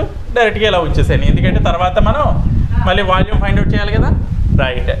రాసుకోవచ్చు. డైరెక్ట్గా ఇలా ఉంచేసాను, ఎందుకంటే తర్వాత మనం మళ్ళీ వాల్యూమ్ ఫైండ్ అవుట్ చేయాలి కదా.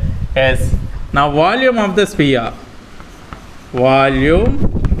 Right, yes. నా volume of the spear, volume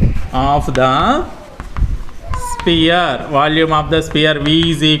of the spear V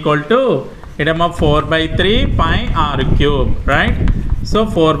is equal to ఇడమ 4/3 πr³. Right, so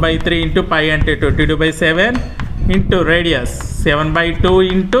 4/3 into pi అంటే 22/7 ఇంటూ రేడియస్ 7/2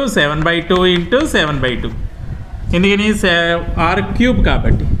 ఇంటూ 7/2 ఇంటూ 7/2. ఎందుకని r³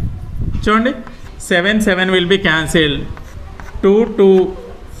 కాబట్టి చూడండి, 7 విల్ బి క్యాన్సిల్, 2 2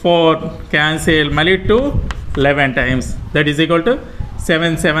 4 క్యాన్సిల్, మళ్ళీ 2 11 times. That is equal to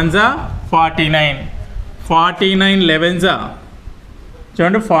 7 7s are 49, 49 11s are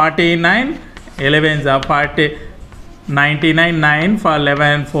చూడండి 49 11s are 40, 99 9 for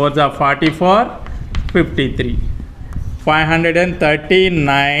 11 4s are 44, 53,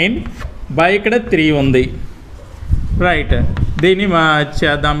 539 by ఇక్కడ 3 ఉంది. Right, దీన్ని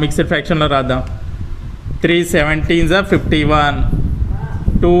చేద్దాం, మిక్స్డ్ ఫ్రాక్షన్లో రాద్దాం. 3 17s are 51,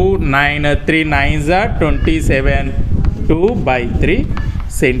 2 9 3 9s are 27, 2/3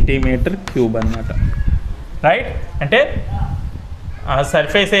 centimetre cube అన్నమాట. రైట్, అంటే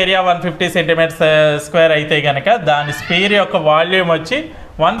సర్ఫేస్ ఏరియా 150 సెంటీమీటర్ స్క్వేర్ అయితే కనుక దాని స్పియర్ యొక్క వాల్యూమ్ వచ్చి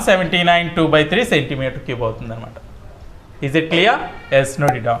 179 2/3 సెంటీమీటర్ క్యూబ్ అవుతుంది అనమాట. Is it clear? Yes,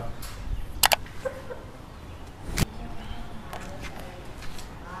 note it down.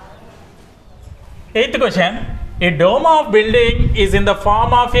 8th question. A dome of building is in the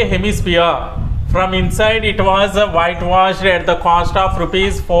form of a hemisphere. From inside it was whitewashed at the cost of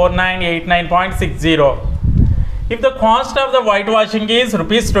rupees 4989.60. If the cost of the whitewashing is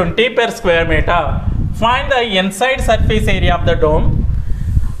rupees 20 per square meter, find the inside surface area of the dome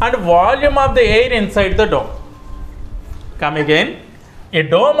and volume of the air inside the dome. Come again. A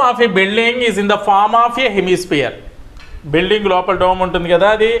dome of a building is in the form of a hemisphere. Building లోపల dome ఉంటుంది కదా,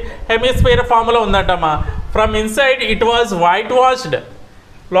 అది hemisphere ఫామ్లో ఉందటమ్మా. From inside it was white washed,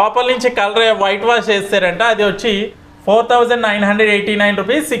 లోపల నుంచి colour white wash చేస్తారంట. అది వచ్చి 4989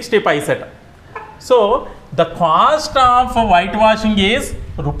 rupees 60 పైసెట్. So the cost off white washing is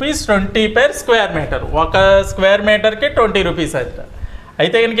rupees 20 per square meter. ఒక స్క్వేర్ మీటర్కి 20 రూపీస్ అవుతుంది.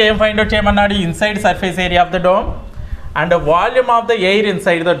 అయితే కనుక ఏం ఫైండ్ అవుట్ చేయమన్నాడు? Inside surface area of the dome and volume of the air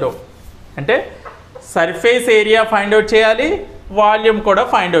inside the dome. అంటే సర్ఫేస్ ఏరియా ఫైండ్ అవుట్ చేయాలి, volume కూడా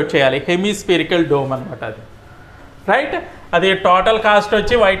find out చేయాలి. హెమిస్ఫిరికల్ డోమ్ అనమాట అది. రైట్, అది టోటల్ కాస్ట్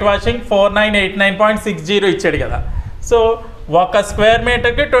వచ్చి వైట్ వాషింగ్ 4989.60 ఇచ్చాడు కదా. సో ఒక స్క్వేర్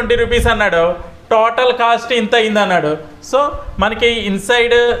మీటర్కి 20 రూపీస్ అన్నాడు, టోటల్ కాస్ట్ ఇంత అయింది అన్నాడు. సో మనకి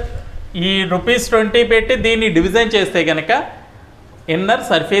ఇన్సైడ్ ఈ ₹20 పెట్టి దీన్ని డివిజన్ చేస్తే కనుక ఇన్నర్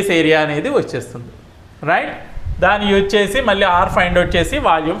సర్ఫేస్ ఏరియా అనేది వచ్చేస్తుంది. రైట్, దాన్ని యూజ్ చేసి మళ్ళీ ఆర్ ఫైండ్ అవుట్ చేసి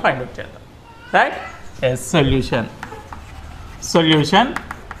వాల్యూమ్ ఫైండ్ అవుట్ చేద్దాం. Right? Yes. Solution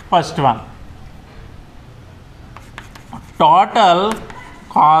first one, total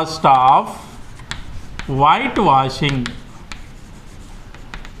cost off white washing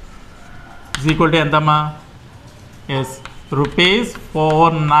is equal to ఎంతమ్మా? Yes, rupees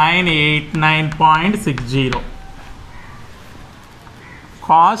 4989.60.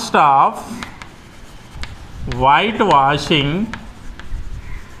 Cost off white washing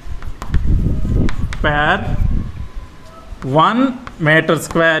per 1 meter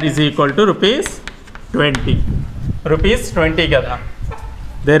square is equal to rupees 20. Rupees 20 kada.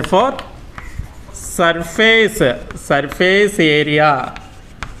 Therefore, surface area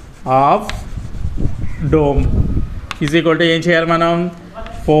of dome is equal to ఏం చేయాలి మనం?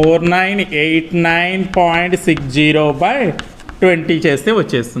 4989.60 by 20 చేస్తే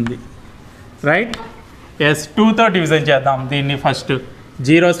వచ్చేస్తుంది. Right? Yes. 2తో division చేద్దాం దీన్ని. First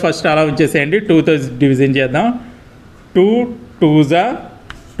zeros first అలా ఉంచేసేయండి. 2తో డివిజన్ చేద్దాం. 2 2s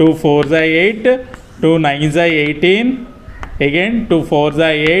 2 4s 8 2 9s 18 again 2 4s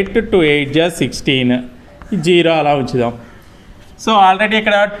 8 2 8s 16 zero అలా ఉంచుదాం. సో ఆల్రెడీ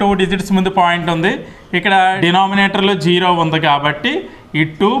ఇక్కడ 2 డిజిట్స్ ముందు పాయింట్ ఉంది. ఇక్కడ డినామినేటర్లో జీరో ఉంది కాబట్టి ఈ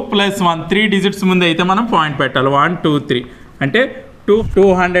 2 + 1 3 డిజిట్స్ ముందు అయితే మనం పాయింట్ పెట్టాలి. 1 2 3 అంటే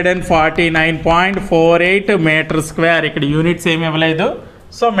 249.48 మీటర్ స్క్వేర్. ఇక్కడ యూనిట్స్ ఏమి ఇవ్వలేదు,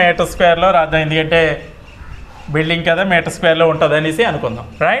 సో మీటర్ స్క్వేర్లో రాద్దాం, ఎందుకంటే బిల్డింగ్ కదా మీటర్ స్క్వేర్లో ఉంటుంది అనేసి అనుకుందాం.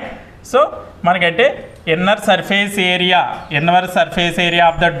 రైట్? సో మనకంటే inner surface area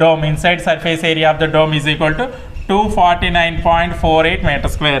of the dome, inside surface area of the dome is equal to 249.48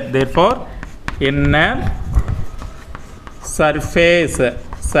 metre square. Therefore inner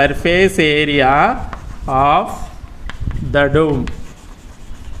surface area of the dome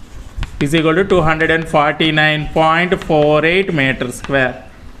is equal to 249.48 metre square.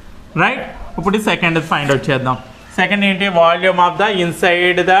 Right? ఇప్పుడు second find out చేద్దాం. Second ఏంటి? Volume of the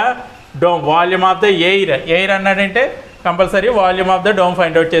inside the dome, volume of the air అన్నాడంటే compulsory volume of the dome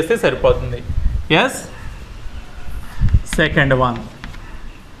find out చేస్తే సరిపోతుంది. Yes. Second one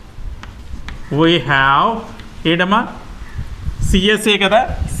we have ఏంటమ్మా? CSA కదా.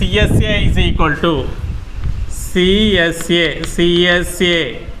 CSA is equal to CSA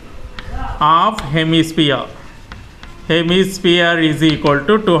of hemisphere is equal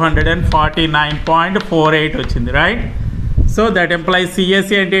to 249.48 వచ్చింది. Right? So that employees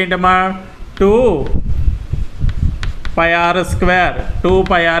CSA అంటే ఏంటమ్మా? 2 pi r square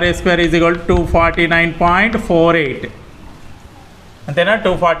is equal to 249.48 అంతేనా?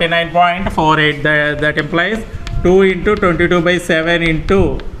 249.48. that implies 2 into 22/7 into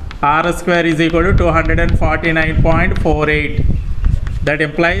r square is equal to 249.48. that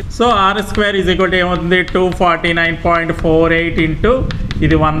implies, so r square is equal to ఏమవుతుంది? 249.48 into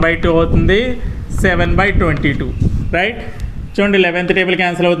ఇది 1/2 అవుతుంది, 7/22. Right? చూడండి 11th table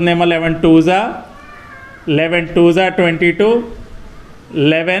cancel అవుతుందేమో. 11 2s 22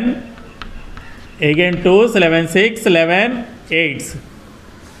 11 again 2s 11 6 11 8s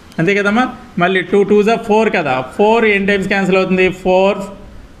అంతే కదమ్మా. మళ్ళీ 2 2s 4 కదా. 4 ఎన్ని టైమ్స్ క్యాన్సిల్ అవుతుంది? 4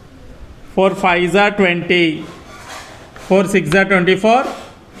 5s 20 4 6s 24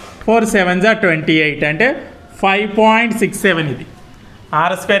 4 7s 28 అంటే 5.67. ఇది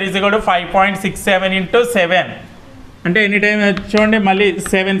r square is equal to 5.67 into 7 అంటే ఎనీ టైం చూడండి. మళ్ళీ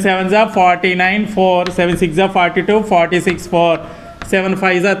 7 7s 49 4 7 6s 42 46 4 7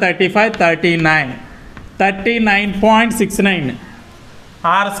 5s 35 39.69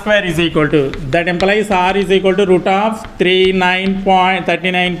 r square is equal to, that implies r is equal to root of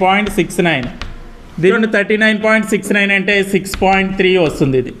 39.69. దీని 39.69 అంటే 6.3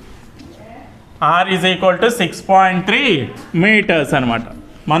 వస్తుంది. ఇది r is equal to 6.3 metres అనమాట.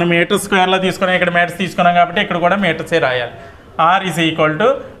 మనం మీటర్ స్క్వేర్లో తీసుకున్నాం, ఇక్కడ మీటర్స్ తీసుకున్నాం కాబట్టి ఇక్కడ కూడా మీటర్సే రాయాలి. r is equal to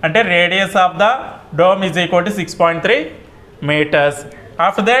అంటే radius of the dome is equal to 6.3 meters.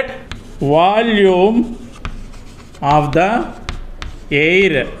 After that, volume of the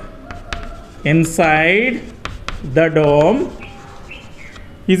air inside the dome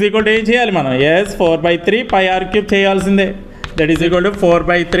is equal to ఏం చేయాలి మనం? ఎస్ 4/3 pi r cube చేయాల్సిందే. That is equal to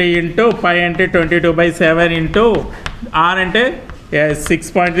 4/3 into pi అంటే 22/7 into r అంటే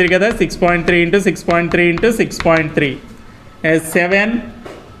 6.3 కదా. 6.3 into 6.3 into 6.3 7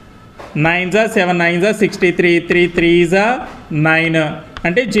 9s 7 9s 63 3 3s 9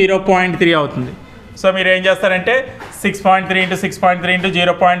 అంటే 0.3 అవుతుంది. So మీరు ఏం చేస్తారంటే 6.3 into 6.3 into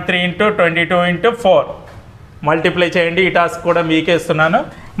 0.3 into 22 into 4 multiply చేయండి. ఈ టాస్క్ కూడా మీకే ఇస్తున్నాను.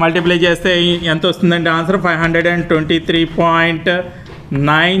 మల్టిప్లై చేస్తే ఎంత వస్తుందంటే ఆన్సర్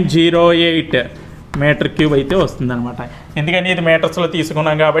 523.908 మీటర్ క్యూబ్ అయితే వస్తుందన్నమాట. ఎందుకని ఇది మీటర్స్లో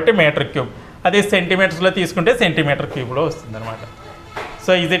తీసుకున్నాం కాబట్టి మీటర్ క్యూబ్, అదే సెంటీమీటర్స్లో తీసుకుంటే సెంటీమీటర్ క్యూబ్లో వస్తుందన్నమాట.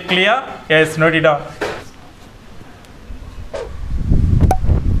 So is it clear? Yes, note it down.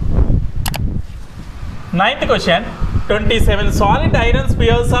 Ninth question, 27 solid iron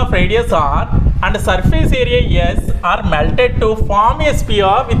spheres of radius r and surface area s are melted to form a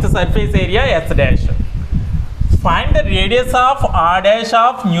sphere with surface area s dash. Find the radius of r dash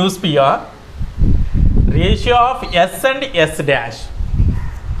of new sphere, ratio of s and s dash.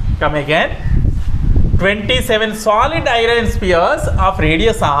 Come again. 27 solid iron spheres of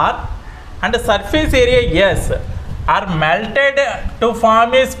radius r and surface area s are melted to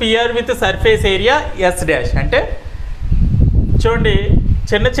form a sphere with surface area s dash. అంటే చూడండి,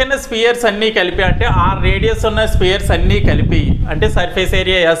 చిన్న చిన్న spheres అన్నీ కలిపి, అంటే are radius ఉన్న spheres అన్నీ కలిపి, అంటే సర్ఫేస్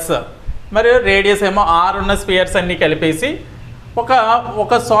ఏరియా ఎస్ మరియు రేడియస్ ఏమో ఆర్ ఉన్న స్పియర్స్ అన్నీ కలిపేసి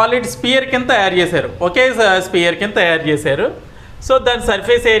ఒక సాలిడ్ స్పియర్ కింద తయారు చేశారు, ఒకే స్పియర్ కింద తయారు చేశారు. సో దాని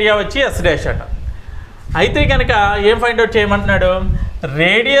సర్ఫేస్ ఏరియా వచ్చి ఎస్ డాష్ అట. అయితే కనుక ఏం ఫైండ్ అవుట్ చేయమంటున్నాడు?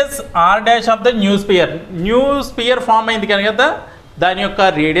 Radius are dash of the new spear form అయింది కనుక దాని యొక్క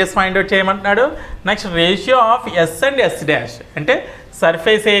రేడియస్ ఫైండ్ అవుట్ చేయమంటున్నాడు. Next ratio of yes and yes dash, అంటే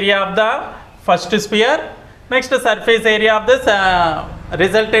surface area of the first spear, next surface area of the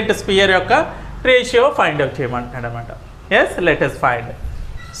resultant spear యొక్క ratio find out చేయమంటున్నాడు అనమాట. Yes, let us find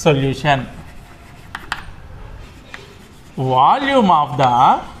solution. Volume of the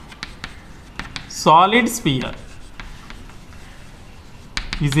solid sphere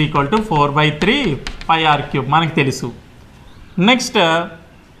is equal to 4/3 pi r cube, మనకు తెలుసు. Next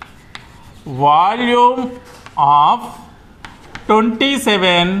volume of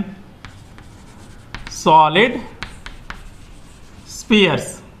 27 solid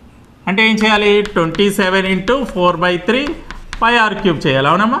spheres అంటే ఏం చేయాలి? 27 × 4/3 pi r cube చేయాలి.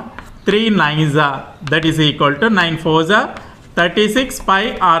 అవునమ్మా? 3 9s that is equal to 9 4s 36 pi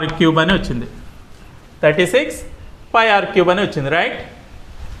r cube అని వచ్చింది. 36 pi r cube అని వచ్చింది, right?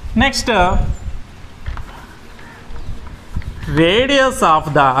 Next radius of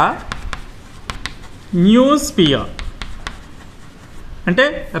the new spear అంటే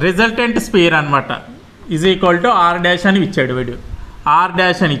రిజల్టెంట్ స్పియర్ అనమాట, is equal to are dash అని ఇచ్చాడు వీడు, ఆర్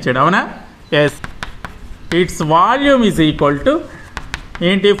డాష్ అని ఇచ్చాడు. అవునా? Yes, it's volume is equal to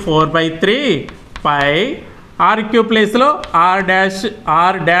ఏంటి? 4/3 pi r cube ప్లేస్లో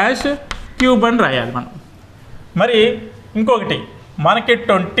ఆర్ డాష్ క్యూబ్ అని రాయాలి మనం. మరి ఇంకొకటి, మనకి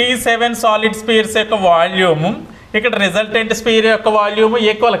 27 సాలిడ్ స్పియర్స్ యొక్క వాల్యూము, ఇక్కడ రిజల్టెంట్ స్పియర్ యొక్క వాల్యూము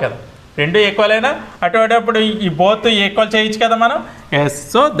ఈక్వల్ కదా, రెండు ఈక్వల్ అయినా అటువంటిప్పుడు ఈ బోత్ ఈక్వల్ చేయొచ్చు కదా మనం. Yes,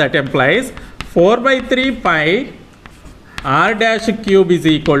 so that employees 4/3 pi r dash cube is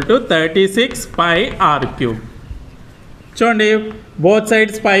equal to 36 pi r cube. చూడండి, బోత్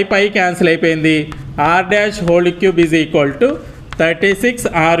సైడ్స్ పై క్యాన్సిల్ అయిపోయింది. r dash whole cube is equal to 36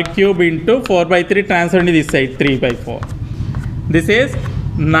 r cube into 4/3 transferred to this side 3/4. This is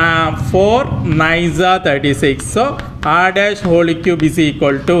 4 9s 36. So r dash whole cube is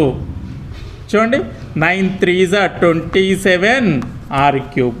equal to చూడండి 9 3s 27 r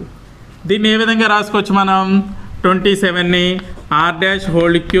cube. దీన్ని ఏ విధంగా రాసుకోవచ్చు మనం? 27ని r dash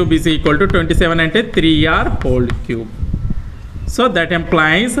whole cube is equal to 27 అంటే 3r whole cube. So that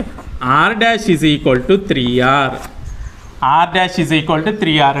implies r dash is equal to 3r. r dash is equal to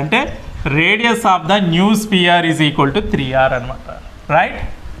 3r అంటే radius of the new sphere is equal to 3r అనమాట, right?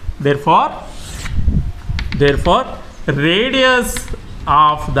 Therefore radius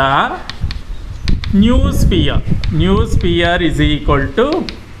of the new sphere is equal to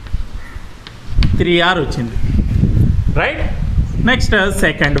 3r వచ్చింది, right? Next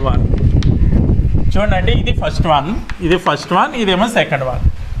second one చూడండి, ఇది first one, ఇదేమో second one.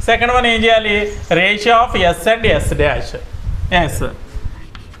 Second one ఏం చేయాలి? Ratio of yes and yes dash. Yes,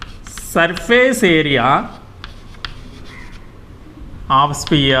 surface area of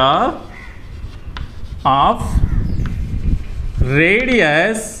sphere of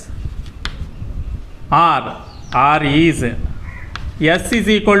radius are is yes is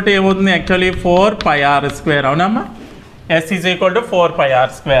equal to ఏమవుతుంది? Actually 4 pi r square. అవునమ్మా? Yes is equal to 4 pi r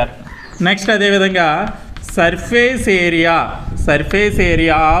square. Next అదేవిధంగా surface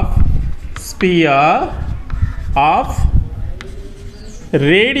area of sphere of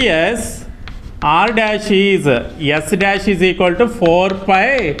radius are dash is yes dash is equal to 4 pi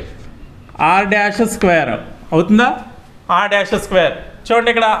r dash square. అవుతుందా? r dash square. చూడండి,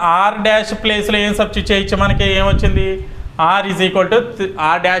 ఇక్కడ r dash ప్లేస్లో ఏం substitute చేయొచ్చు? మనకి ఏమొచ్చింది? r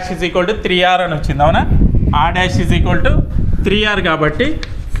dash is equal to 3r అని వచ్చింది. అవునా? r dash is equal to 3r కాబట్టి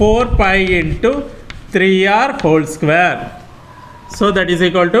 4 pi into 3r whole square. So that is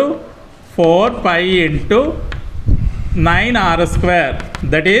equal to 4 pi into 9r square,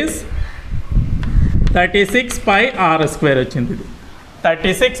 that is 36 pi r square వచ్చింది.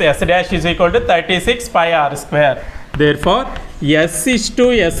 36 s dash is equal to 36 pi r square. Therefore s is to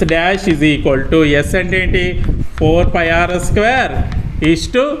s dash is equal to s అంటే ఏంటి 4 pi r square is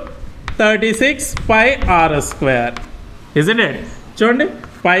to 36 pi r square, isn't it? చూడండి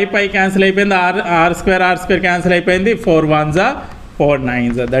పై cancel అయిపోయింది, are square cancel అయిపోయింది, 4 1s 4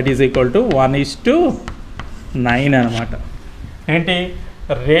 9s, that is equal to 1:9 అనమాట. ఏంటి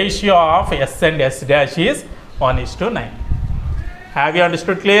ratio of yes and yes dash is 1:9. Have you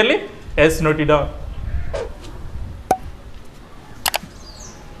understood clearly? Yes note it down.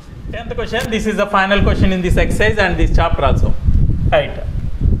 10th question, this is the final question in this exercise and this chapter also. Right.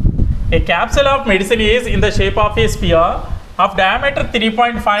 A capsule of medicine is in the shape of a sphere of diameter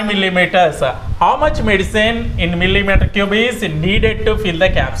 3.5 millimeters. How much medicine in millimeter cube is needed to fill the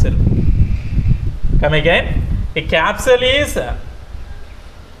capsule? Come again. A capsule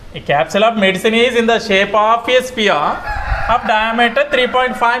of medicine is in the shape of a sphere of diameter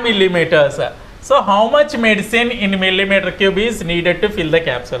 3.5 millimeters. So how much medicine in millimeter cube is needed to fill the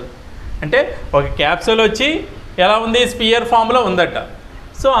capsule? అంటే ఒక capsule వచ్చి ఎలా ఉంది, spear ఫామ్లో ఉందట.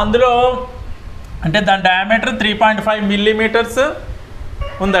 So అందులో అంటే దాని డయామీటర్ 3.5 millimeters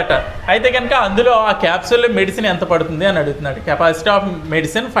ఉందట. అయితే కనుక అందులో ఆ క్యాప్సూల్లో మెడిసిన్ ఎంత పడుతుంది అని అడుగుతున్నాడు. Capacity of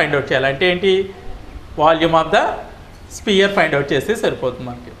medicine find out చేయాలి. అంటే ఏంటి, volume of the spear find out చేస్తే సరిపోతుంది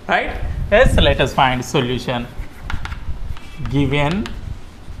మనకి. Right. Yes let us find solution. Given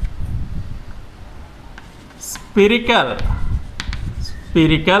spherical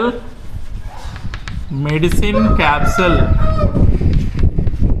medicine capsule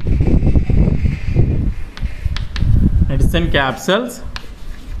capsules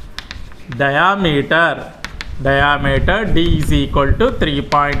diameter d is equal to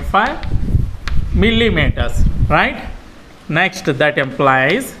 3.5 millimeters, right? Next, that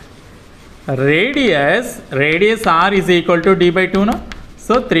implies radius r is equal to d by 2, no?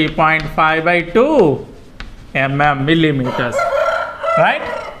 So 3.5 by 2 millimeters, right?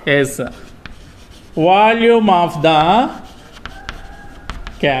 Yes. Volume of the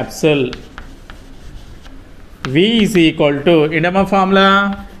capsule V is equal to, in our formula,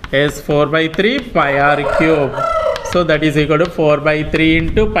 is 4 by 3 pi r cube. So that is equal to 4 by 3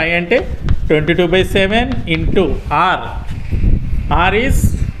 into pi ante 22 by 7 into r. R is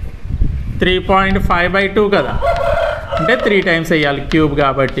 3.5 by 2 కదా, అంటే 3 times వేయాలి cube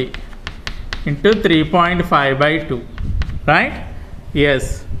కాబట్టి, into 3.5 by 2, right? Yes.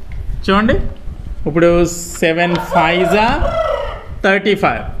 చూడండి ఇప్పుడు 7 5s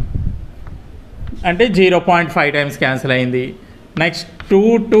 35 అంటే 0.5 times cancel అయింది. Next 2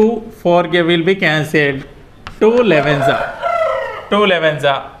 2 4 will be cancelled. 2 11s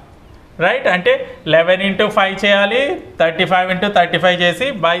right. అంటే 11 into 5 చేయాలి, 35 into 35 చేసి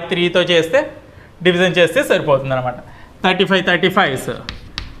బై 3తో చేస్తే డివిజన్ చేస్తే సరిపోతుంది అనమాట. 35s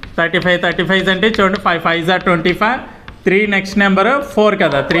అంటే చూడండి 5 5s 25, 3 నెక్స్ట్ నెంబర్ 4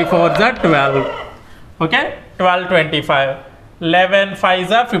 కదా, 3 4s 12, ఓకే 12 25, 11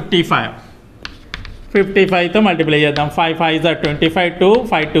 5s 55, 55తో మల్టిప్లై చేద్దాం. 5 5s 25, 2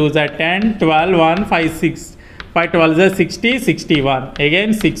 5 2s 10, 12 1 5 6, 5 12s 60 61, again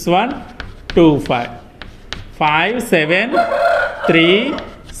 6 1 2 5, 5 7 3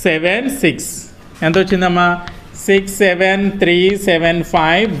 7 6, ఎంత వచ్చిందమ్మా? 6 7 3 7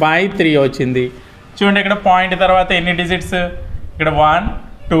 5 by 3 వచ్చింది. చూడండి ఇక్కడ పాయింట్ తర్వాత ఎన్ని డిజిట్స్, ఇక్కడ 1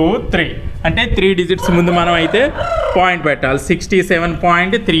 2 3 అంటే 3 డిజిట్స్ ముందు మనం అయితే పాయింట్ పెట్టాలి.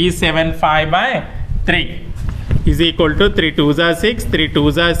 67.375 by 3 is equal to 3 2s 6, 3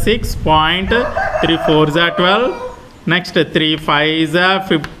 2s 6, point 3 4s 12, next 3 5s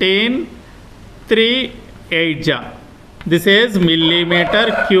 15, 3 8s. This is millimeter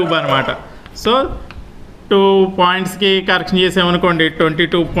cube అనమాట. సో 2 పాయింట్స్కి కరెక్షన్ చేసామనుకోండి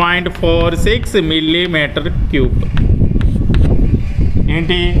 22.46 millimeter cube.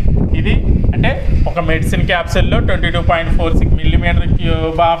 ఏంటి ఇది అంటే ఒక medicine క్యాప్సూల్లో 22.46 millimeter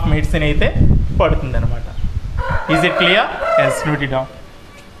cube of medicine అయితే పడుతుంది అనమాట. Is it clear? Yes, note it down.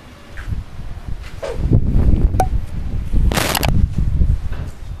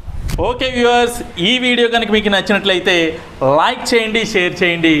 Okay viewers, ఈ వీడియో కనుక మీకు నచ్చినట్లయితే లైక్ చేయండి, షేర్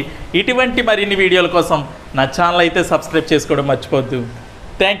చేయండి. ఇటువంటి మరిన్ని వీడియోల కోసం నా ఛానల్ అయితే సబ్స్క్రైబ్ చేసుకోవడం మర్చిపోద్దు.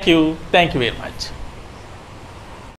 Thank you very much.